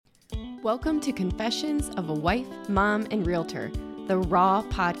Welcome to Confessions of a Wife, Mom, and Realtor, the Raw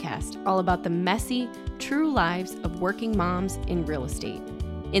podcast, all about the messy, true lives of working moms in real estate.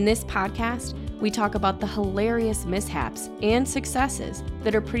 In this podcast, we talk about the hilarious mishaps and successes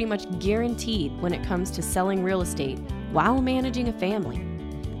that are pretty much guaranteed when it comes to selling real estate while managing a family.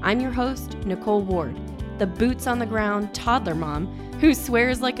 I'm your host, Nicole Ward, the boots on the ground toddler mom who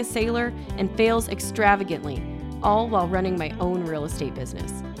swears like a sailor and fails extravagantly, all while running my own real estate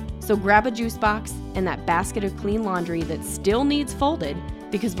business. So grab a juice box and that basket of clean laundry that still needs folded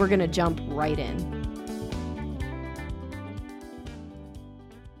because we're going to jump right in.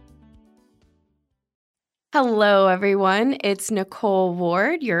 Hello, everyone. It's Nicole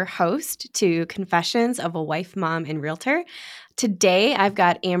Ward, your host to Confessions of a Wife, Mom, and Realtor. Today, I've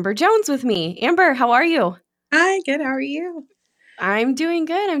got Amber Jones with me. Amber, how are you? Hi, good. How are you? I'm doing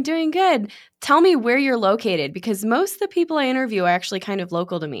good. Tell me where you're located because most of the people I interview are actually kind of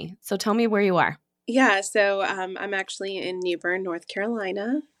local to me. So tell me where you are. Yeah, so I'm actually in New Bern, North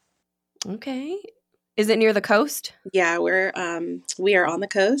Carolina. Okay. Is it near the coast? Yeah, we are on the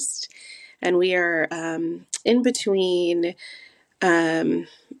coast, and we are in between. I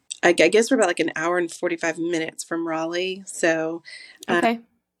guess we're about like an hour and 45 minutes from Raleigh. So, Okay.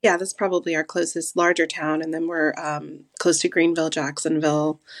 yeah, that's probably our closest larger town, and then we're close to Greenville,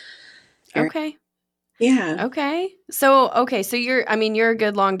 Jacksonville. Okay. Yeah. So you're a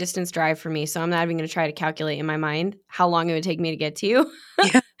good long distance drive for me. So I'm not even going to try to calculate in my mind how long it would take me to get to you.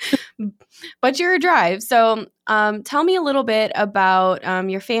 Yeah. But you're a drive. So tell me a little bit about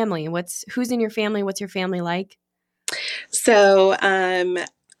your family. Who's in your family? What's your family like? So,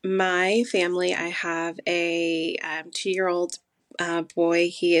 my family, I have a 2-year-old boy.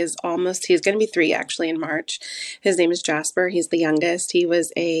 He's going to be 3 actually in March. His name is Jasper. He's the youngest. He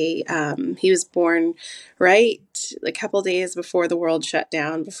was born right a couple days before the world shut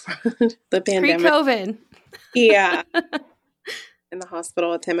down, before the pandemic. Pre-COVID. Yeah. In the hospital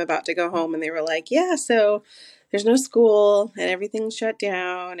with him about to go home, and they were like, yeah, so there's no school and everything's shut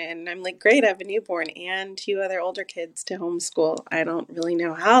down. And I'm like, great, I have a newborn and 2 other older kids to homeschool. I don't really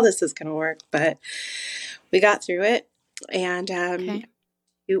know how this is going to work, but we got through it. And Okay.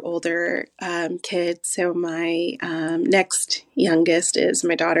 2 older kids. So my next youngest is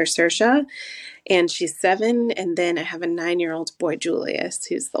my daughter, Saoirse, and she's 7. And then I have a 9-year-old boy, Julius,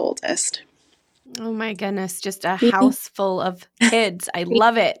 who's the oldest. Oh my goodness, just a house full of kids. I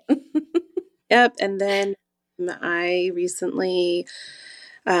love it. Yep. And then I recently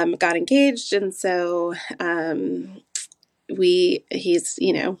got engaged, and so he's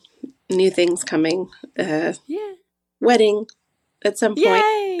new things coming. Yeah. Wedding at some point.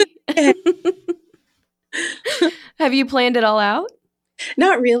 Yay! Have you planned it all out?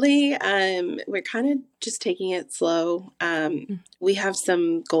 Not really. We're kind of just taking it slow. We have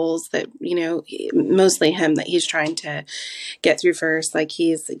some goals that, mostly him, that he's trying to get through first. Like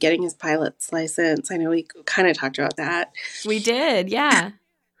he's getting his pilot's license. I know we kind of talked about that. We did, yeah.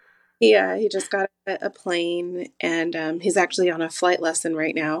 Yeah, he just got a plane, and he's actually on a flight lesson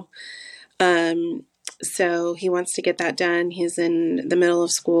right now. So he wants to get that done. He's in the middle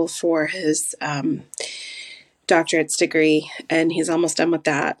of school for his doctorate's degree, and he's almost done with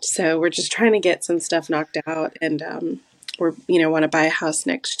that. So we're just trying to get some stuff knocked out, and we're want to buy a house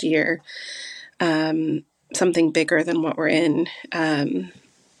next year, something bigger than what we're in,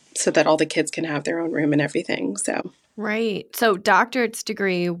 so that all the kids can have their own room and everything. So right. So doctorate's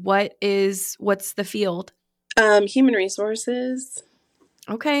degree, what's the field? Human resources.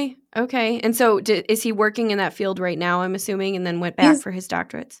 Okay. And so is he working in that field right now, I'm assuming, and then went back for his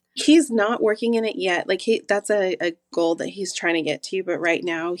doctorates? He's not working in it yet. Like that's a goal that he's trying to get to. But right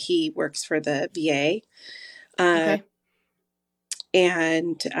now he works for the VA. Okay.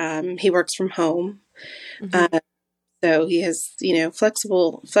 And he works from home. Mm-hmm. So he has,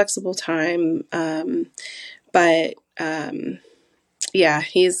 flexible time. But yeah,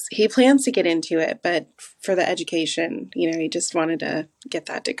 he plans to get into it, but for the education, he just wanted to get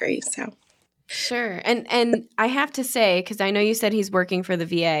that degree. So sure. And I have to say, because I know you said he's working for the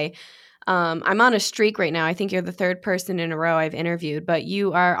VA, I'm on a streak right now. I think you're the 3rd person in a row I've interviewed, but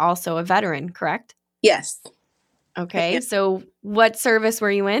you are also a veteran, correct? Yes. Okay. Yeah. So what service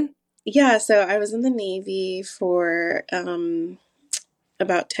were you in? Yeah, so I was in the Navy for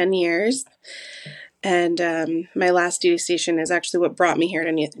about 10 years. And my last duty station is actually what brought me here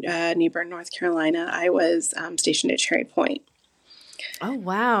to New Bern, North Carolina. I was stationed at Cherry Point. Oh,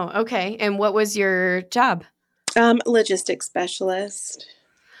 wow. Okay. And what was your job? Logistics specialist.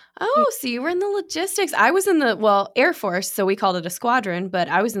 Oh, so you were in the logistics. I was in the, Air Force, so we called it a squadron, but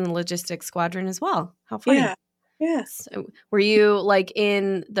I was in the logistics squadron as well. How funny. Yeah. So were you like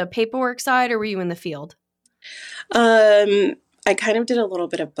in the paperwork side or were you in the field? I kind of did a little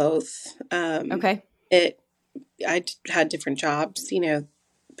bit of both. Okay. It I had different jobs,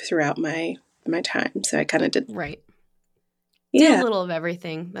 throughout my time. So I kind of did, Right. Did a yeah, little of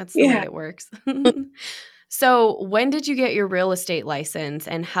everything. That's the way yeah. it works. So when did you get your real estate license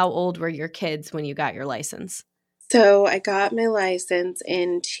and how old were your kids when you got your license? So I got my license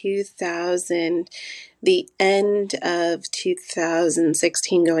in 2000, the end of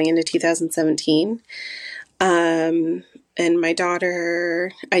 2016, going into 2017. And my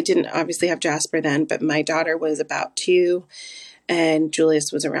daughter, I didn't obviously have Jasper then, but my daughter was about 2 and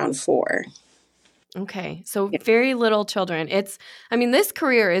Julius was around 4. Okay. So Yeah. very little children. I mean, this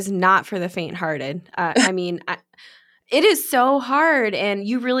career is not for the faint-hearted. It is so hard and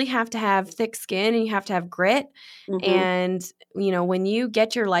you really have to have thick skin and you have to have grit. Hmm. And, when you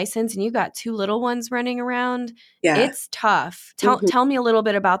get your license and you got 2 little ones running around, Yeah. it's tough. Tell, Hmm. tell me a little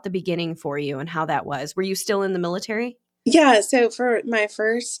bit about the beginning for you and how that was. Were you still in the military? Yeah. So for my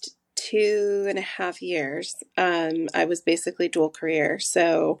first 2.5 years, I was basically dual career.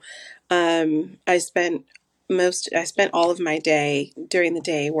 So I spent all of my day during the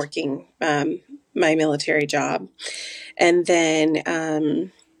day working my military job. And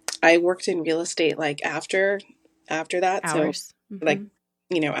then I worked in real estate like after that. So Hours. like,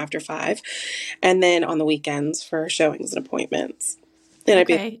 Hmm. after 5. And then on the weekends for showings and appointments. And I'd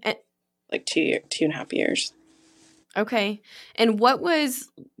be Okay. like 2.5 years. Okay. And what was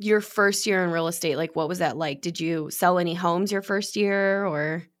your first year in real estate? Like, what was that like? Did you sell any homes your first year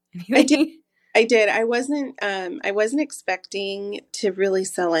or I did. anything? I did. I wasn't expecting to really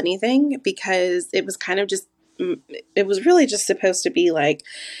sell anything because it was kind of just, it was really just supposed to be like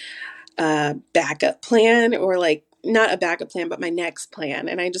a backup plan, or like not a backup plan, but my next plan.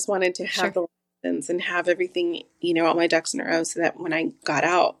 And I just wanted to have Sure. the license and have everything, all my ducks in a row so that when I got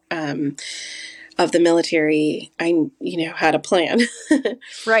out of the military, I, had a plan.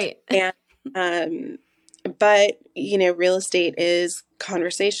 Right. And, um, but, real estate is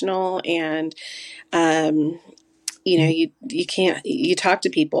conversational, and um, you can't, you talk to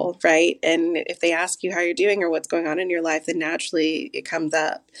people, right? And if they ask you how you're doing or what's going on in your life, then naturally it comes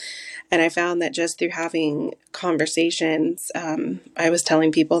up. And I found that just through having conversations, I was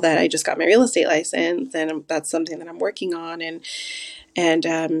telling people that I just got my real estate license and that's something that I'm working on. And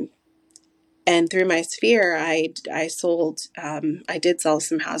and through my sphere, I sold, I did sell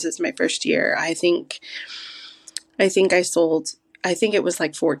some houses my first year. I think I sold, I think it was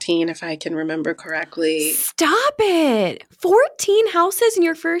like 14, if I can remember correctly. Stop it. 14 houses in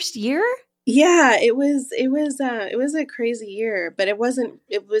your first year? Yeah, it was a crazy year, but it was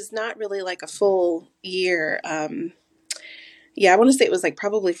not really like a full year. Yeah, I want to say it was like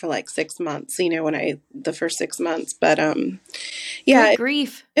probably for like 6 months, the first 6 months, but yeah, Good it,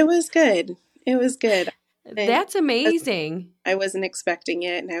 grief. it was good. It was good. And That's amazing. I wasn't expecting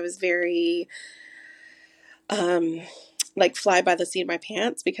it, and I was very um like fly by the seat of my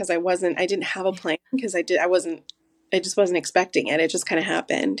pants because I didn't have a plan because I just wasn't expecting it. It just kind of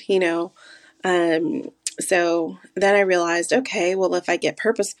happened. So then I realized, okay, well, if I get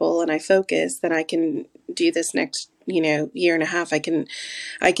purposeful and I focus, then I can do this next, year and a half. I can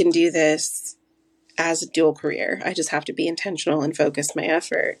do this as a dual career. I just have to be intentional and focus my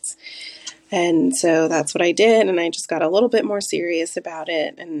efforts. And so that's what I did. And I just got a little bit more serious about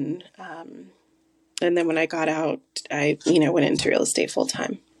it. And then when I got out, I, went into real estate full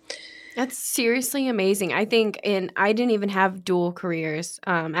time. That's seriously amazing. I think, and I didn't even have dual careers.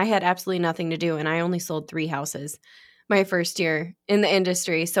 I had absolutely nothing to do, and I only sold 3 houses my first year in the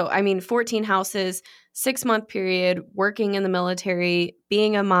industry. So, I mean, 14 houses, 6-month period, working in the military,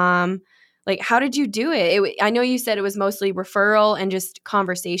 being a mom. Like, how did you do it? I know you said it was mostly referral and just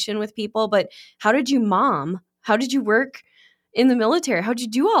conversation with people, but how did you mom? How did you work in the military? How did you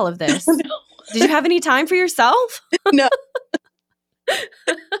do all of this? Did you have any time for yourself? No,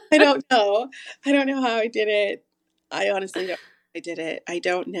 I don't know. I don't know how I did it. I honestly don't know how I did it. I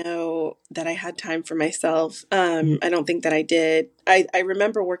don't know that I had time for myself. I don't think that I did. I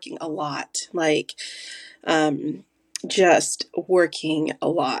remember working a lot, like um, just working a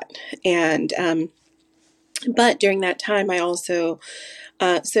lot. And but during that time, I also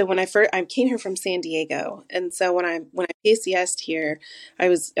so when I came here from San Diego, and so when I PCS'd here, I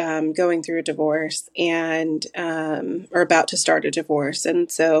was going through a divorce and or about to start a divorce,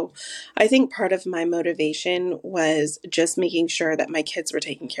 and so I think part of my motivation was just making sure that my kids were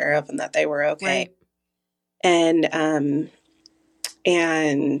taken care of and that they were okay, Right. and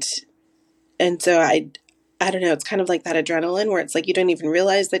and and so I don't know, it's kind of like that adrenaline where it's like you don't even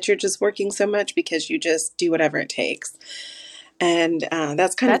realize that you're just working so much because you just do whatever it takes. And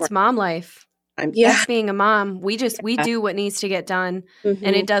that's kind of where That's mom life. I'm. Yeah. That's being a mom. We do what needs to get done. And Hmm.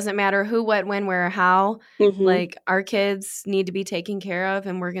 it doesn't matter who, what, when, where, how. Hmm. Like our kids need to be taken care of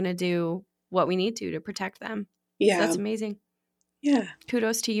and we're going to do what we need to protect them. So Yeah. that's amazing. Yeah.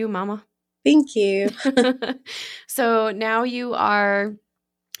 Kudos to you, mama. Thank you. So now you are,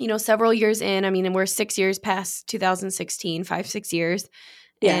 several years in. I mean, and we're 6 years past 2016, 6 years.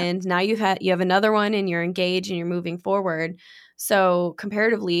 Yeah. And now you have another one and you're engaged and you're moving forward. So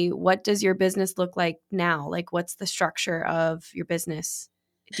comparatively, what does your business look like now? Like what's the structure of your business?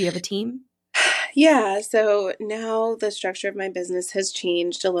 Do you have a team? Yeah. So now the structure of my business has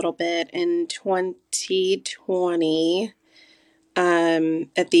changed a little bit in 2020.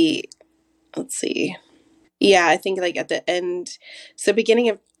 At the, let's see. Yeah, I think like at the end, so beginning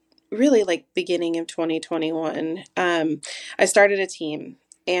of 2021, I started a team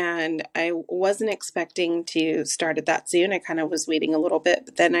and I wasn't expecting to start it that soon. I kind of was waiting a little bit,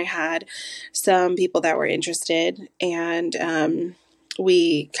 but then I had some people that were interested and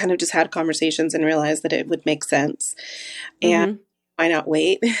we kind of just had conversations and realized that it would make sense. And Mm-hmm. why not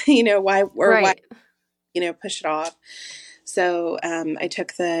wait? Why, Right. push it off. So I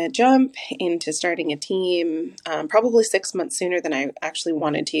took the jump into starting a team probably 6 months sooner than I actually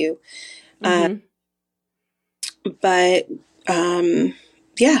wanted to. Uh, Mm-hmm. but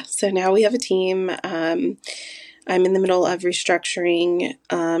yeah, so now we have a team. I'm in the middle of restructuring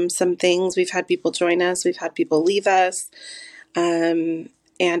some things. We've had people join us, we've had people leave us. And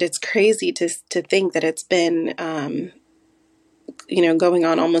it's crazy to think that it's been, going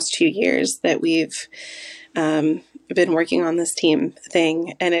on almost 2 years that we've been working on this team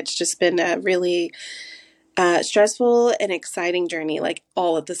thing. And it's just been a really stressful and exciting journey, like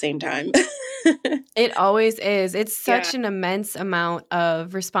all at the same time. It always is. It's Yeah. such an immense amount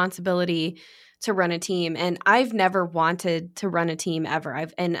of responsibility to run a team. And I've never wanted to run a team ever.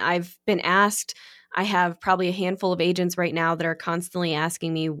 I've been asked. I have probably a handful of agents right now that are constantly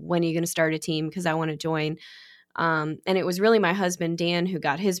asking me, when are you going to start a team? Because I want to join. And it was really my husband, Dan, who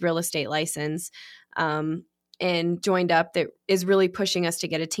got his real estate license um, and joined up, that is really pushing us to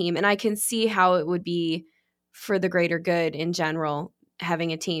get a team. And I can see how it would be for the greater good in general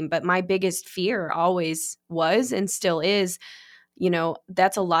having a team. But my biggest fear always was and still is,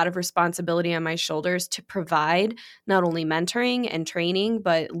 that's a lot of responsibility on my shoulders to provide not only mentoring and training,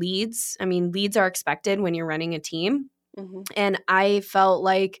 but leads. I mean, leads are expected when you're running a team. Hmm. And I felt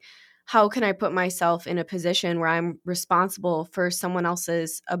like, how can I put myself in a position where I'm responsible for someone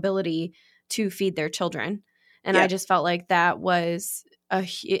else's ability to feed their children? And I Yeah. just felt like that was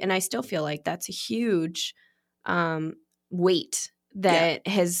and I still feel like that's a huge um, weight Yeah. that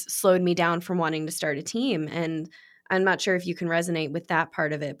has slowed me down from wanting to start a team. And I'm not sure if you can resonate with that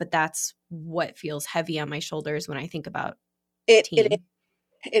part of it, but that's what feels heavy on my shoulders when I think about It team.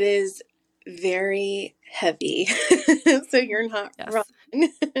 it is very heavy. So you're not wrong.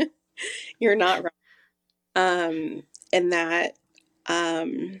 Yes. You're not wrong. Um, and that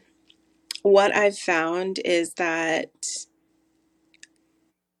um, what I've found is that,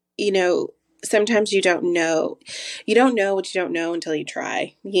 you know, sometimes you don't know what you don't know until you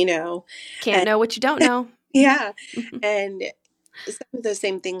try. Can't And know what you don't know. yeah. And some of those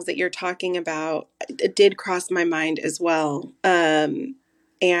same things that you're talking about did cross my mind as well. And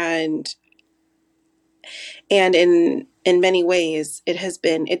in many ways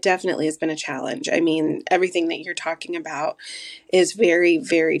it definitely has been a challenge. I mean, everything that you're talking about is very,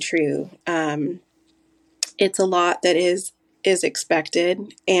 very true. It's a lot that is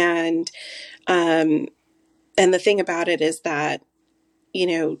expected, um and the thing about it is that, you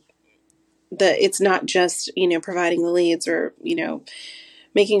know it's not just, providing the leads, or,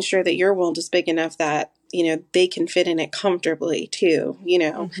 making sure that your world is big enough that, they can fit in it comfortably too,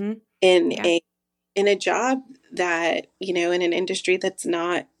 Mm-hmm. in Yeah. a job that, in an industry that's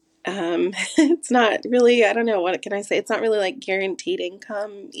not, it's not really, I don't know, what can I say? It's not really like guaranteed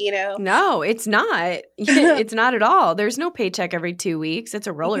income. No, it's not. It's not at all. There's no paycheck every 2 weeks. It's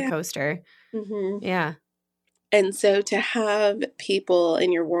a roller Yeah. coaster. Hmm. Yeah. And so to have people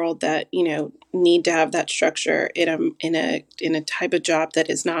in your world that, need to have that structure in a type of job that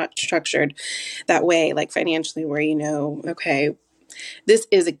is not structured that way, like financially, where, okay, this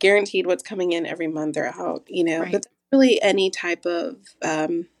is a guaranteed what's coming in every month or out, Right. but that's really any type of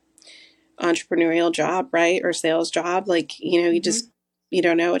entrepreneurial job, right? Or sales job. Like, Mm-hmm. you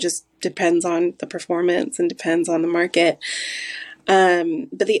don't know. It just depends on the performance and depends on the market.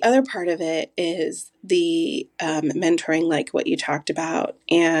 But the other part of it is the mentoring, like what you talked about.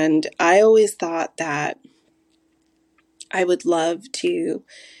 And I always thought that I would love to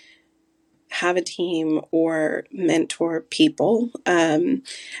have a team or mentor people. And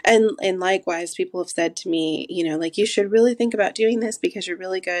likewise, people have said to me, like, you should really think about doing this because you're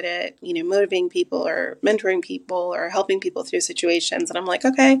really good at, motivating people or mentoring people or helping people through situations. And I'm like,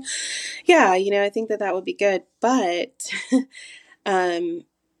 okay, yeah, I think that would be good. But um,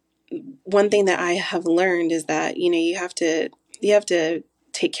 one thing that I have learned is that, you have to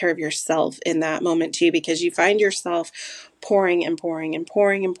take care of yourself in that moment too, because you find yourself pouring and pouring and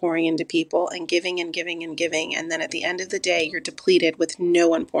pouring and pouring into people and giving and giving and giving. And then at the end of the day, you're depleted with no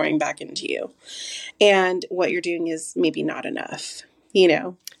one pouring back into you. And what you're doing is maybe not enough,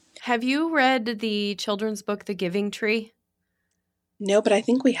 Have you read the children's book, The Giving Tree? No, but I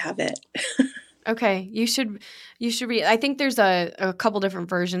think we have it. Okay, you should read. I think there's a couple different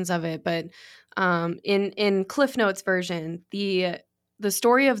versions of it, but in Cliff Notes version, the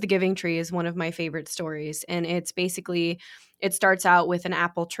story of the Giving Tree is one of my favorite stories, and it's basically, it starts out with an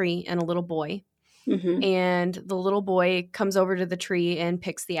apple tree and a little boy, Mm-hmm. and the little boy comes over to the tree and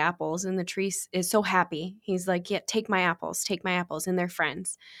picks the apples, and the tree is so happy. He's like, "Yeah, take my apples," and they're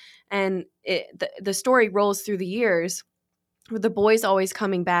friends. And the story rolls through the years, the boy's always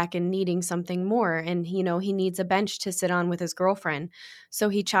coming back and needing something more, and he needs a bench to sit on with his girlfriend, so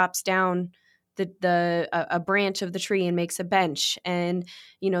he chops down a branch of the tree and makes a bench, and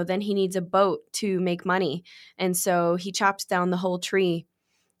then he needs a boat to make money, and so he chops down the whole tree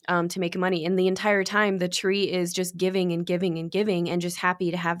to make money, and the entire time the tree is just giving and giving and giving and just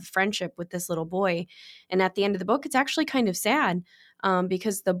happy to have friendship with this little boy. And at the end of the book, it's actually kind of sad,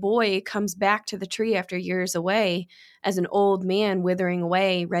 because the boy comes back to the tree after years away as an old man withering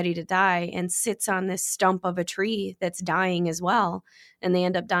away, ready to die, and sits on this stump of a tree that's dying as well, and they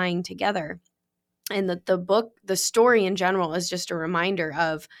end up dying together. And the book, the story in general, is just a reminder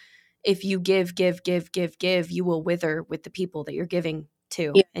of, if you give, you will wither with the people that you're giving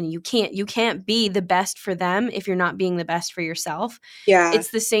to, Yeah. and you can't be the best for them if you're not being the best for yourself. Yeah.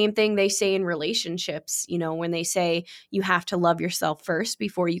 It's the same thing they say in relationships, when they say you have to love yourself first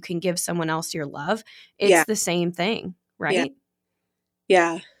before you can give someone else your love. It's Yeah. the same thing, Yeah. right?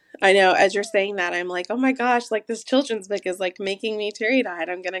 Yeah. I know. As you're saying that, I'm like, oh my gosh, like this children's book is like making me teary eyed.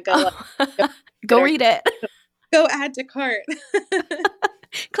 I'm gonna go like, Oh, go read it. go add to cart.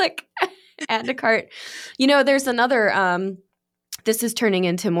 Click, add to cart. There's another, this is turning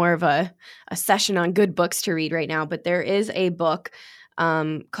into more of a session on good books to read right now, but there is a book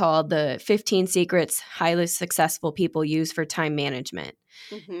called The 15 Secrets Highly Successful People Use for Time Management.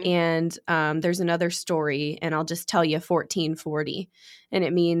 Mm-hmm. And there's another story, and I'll just tell you 1440. And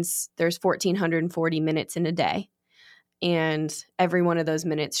it means there's 1440 minutes in a day. And every one of those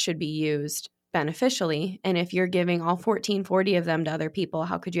minutes should be used beneficially. And if you're giving all 1440 of them to other people,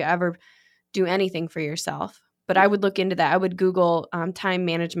 how could you ever do anything for yourself? But I would look into that. I would Google time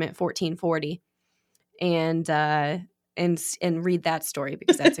management 1440 and read that story,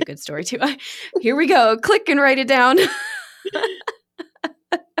 because that's a good story too. Here we go. Click and write it down.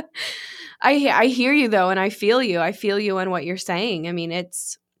 I hear you though, and I feel you. I feel you on what you're saying. I mean,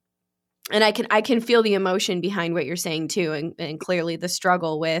 and I can feel the emotion behind what you're saying too, and clearly the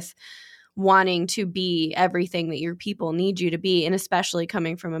struggle with wanting to be everything that your people need you to be, and especially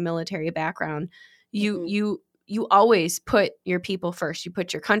coming from a military background, Mm-hmm. you always put your people first. You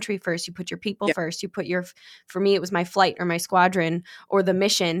put your country first. You put your people Yeah. first. You put for me, it was my flight or my squadron or the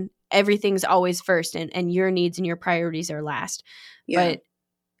mission. Everything's always first, and your needs and your priorities are last. Yeah. But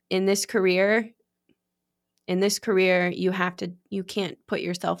in this career, you can't put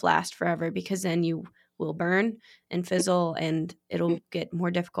yourself last forever, because then you will burn and fizzle, and it'll get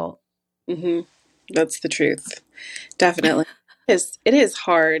more difficult. Mm-hmm. That's the truth. Definitely. It is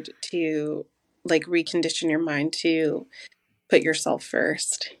hard to like recondition your mind to put yourself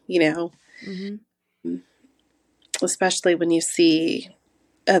first, Mm-hmm. especially when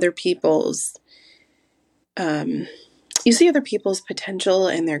other people's um, you see other people's potential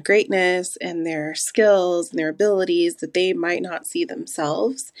and their greatness and their skills and their abilities that they might not see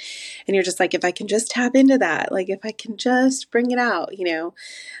themselves. And you're just like, if I can just tap into that, like if I can just bring it out,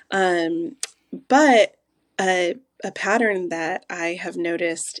 but a pattern that I have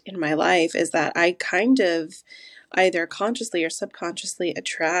noticed in my life is that I kind of either consciously or subconsciously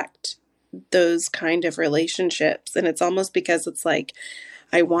attract those kind of relationships. And it's almost because it's like,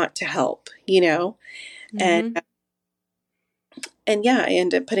 I want to help, Mm-hmm. and yeah, I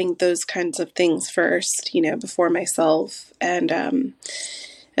end up putting those kinds of things first, before myself. And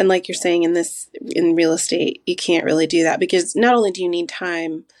like you're saying, in real estate, you can't really do that, because not only do you need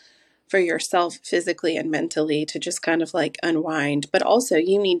time for yourself physically and mentally to just kind of like unwind, but also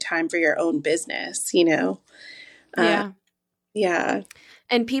you need time for your own business, Yeah. Yeah.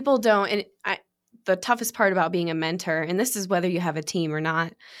 And people don't, the toughest part about being a mentor, and this is whether you have a team or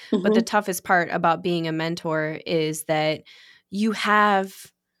not, but the toughest part about being a mentor is that you have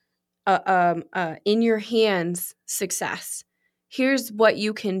in your hands success. Here's what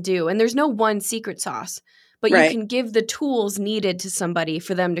you can do. And there's no one secret sauce, but you can give the tools needed to somebody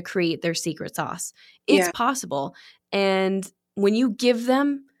for them to create their secret sauce. It's possible. And when you give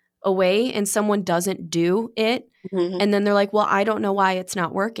them away and someone doesn't do it, and then they're like, well, I don't know why it's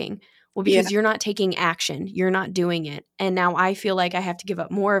not working. Well, because you're not taking action. You're not doing it. And now I feel like I have to give up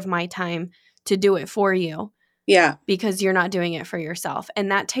more of my time to do it for you. Yeah. Because you're not doing it for yourself.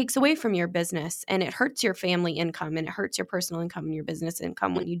 And that takes away from your business, and it hurts your family income, and it hurts your personal income and your business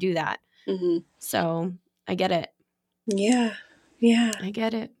income when you do that. So I get it. Yeah. Yeah. I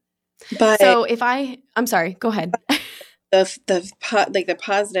get it. But so I'm sorry, go ahead. The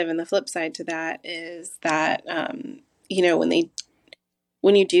positive and the flip side to that is that,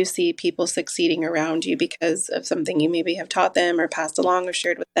 when you do see people succeeding around you because of something you maybe have taught them or passed along or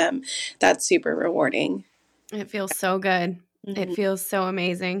shared with them, that's super rewarding. It feels so good. It feels so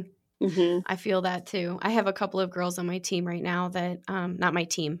amazing. I feel that too. I have a couple of girls on my team right now that, not my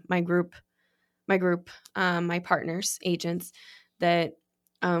team, my group, my partners, agents that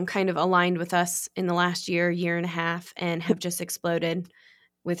kind of aligned with us in the last year and a half, and have just exploded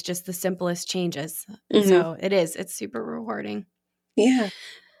with just the simplest changes. So it's super rewarding. Yeah.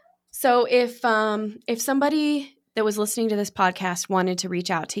 So if somebody that was listening to this podcast wanted to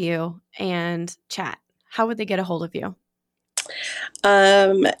reach out to you and chat, how would they get a hold of you?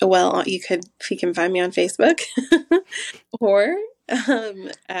 Well, you can find me on Facebook or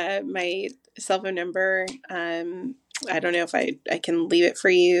my cell phone number. I don't know if I can leave it for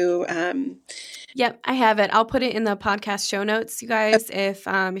you. Yep, I have it. I'll put it in the podcast show notes, you guys. If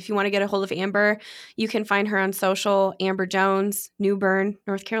you want to get a hold of Amber, you can find her on social, Amber Jones, New Bern,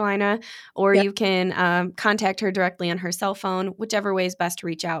 North Carolina, or you can contact her directly on her cell phone, whichever way is best to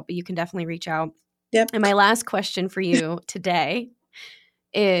reach out, but you can definitely reach out. Yep. And my last question for you today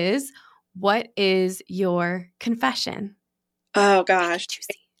is, what is your confession? Oh, gosh.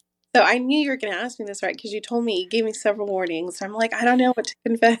 So I knew you were going to ask me this, right? Because you gave me several warnings. So I'm like, I don't know what to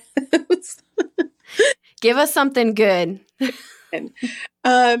confess. Give us something good.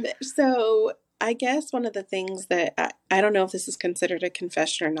 So I guess one of the things that I don't know if this is considered a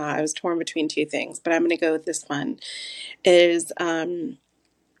confession or not. I was torn between two things, but I'm going to go with this one. Is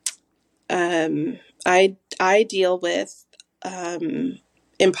I deal with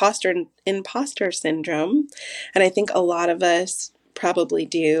imposter syndrome, and I think a lot of us probably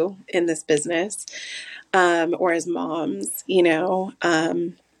do in this business, or as moms,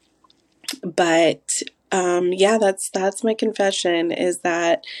 but that's my confession, is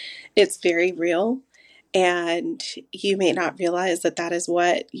that it's very real, and you may not realize that is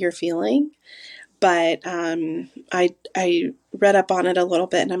what you're feeling. But I read up on it a little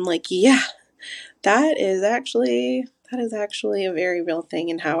bit, and I'm like, yeah, that is actually a very real thing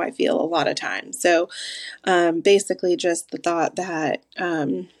in how I feel a lot of times. So basically just the thought that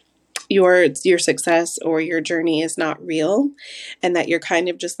your success or your journey is not real, and that you're kind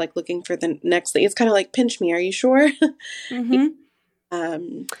of just like looking for the next thing. It's kind of like, pinch me, are you sure?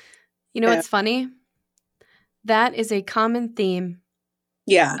 What's funny? That is a common theme.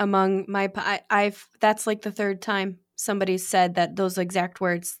 Yeah. Among that's like the third time somebody's said that, those exact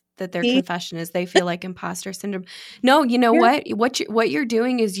words, that their confession is they feel like imposter syndrome. No, you know what you're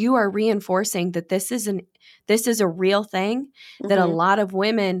doing is you are reinforcing that this is a real thing that a lot of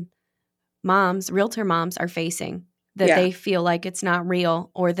women, moms, realtor moms, are facing, that they feel like it's not real,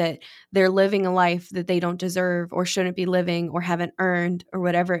 or that they're living a life that they don't deserve or shouldn't be living or haven't earned, or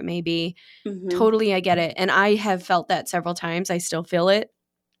whatever it may be. Totally, I get it. And I have felt that several times. I still feel it.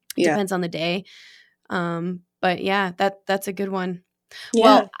 Depends on the day. But yeah, that's a good one. Yeah.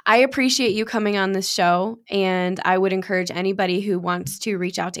 Well, I appreciate you coming on this show, and I would encourage anybody who wants to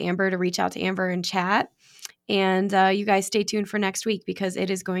reach out to Amber and chat. And you guys stay tuned for next week, because it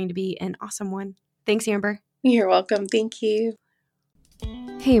is going to be an awesome one. Thanks, Amber. You're welcome. Thank you.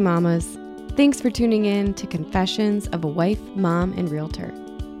 Hey, mamas. Thanks for tuning in to Confessions of a Wife, Mom, and Realtor.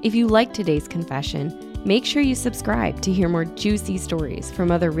 If you liked today's confession, make sure you subscribe to hear more juicy stories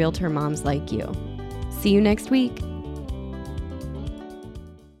from other realtor moms like you. See you next week.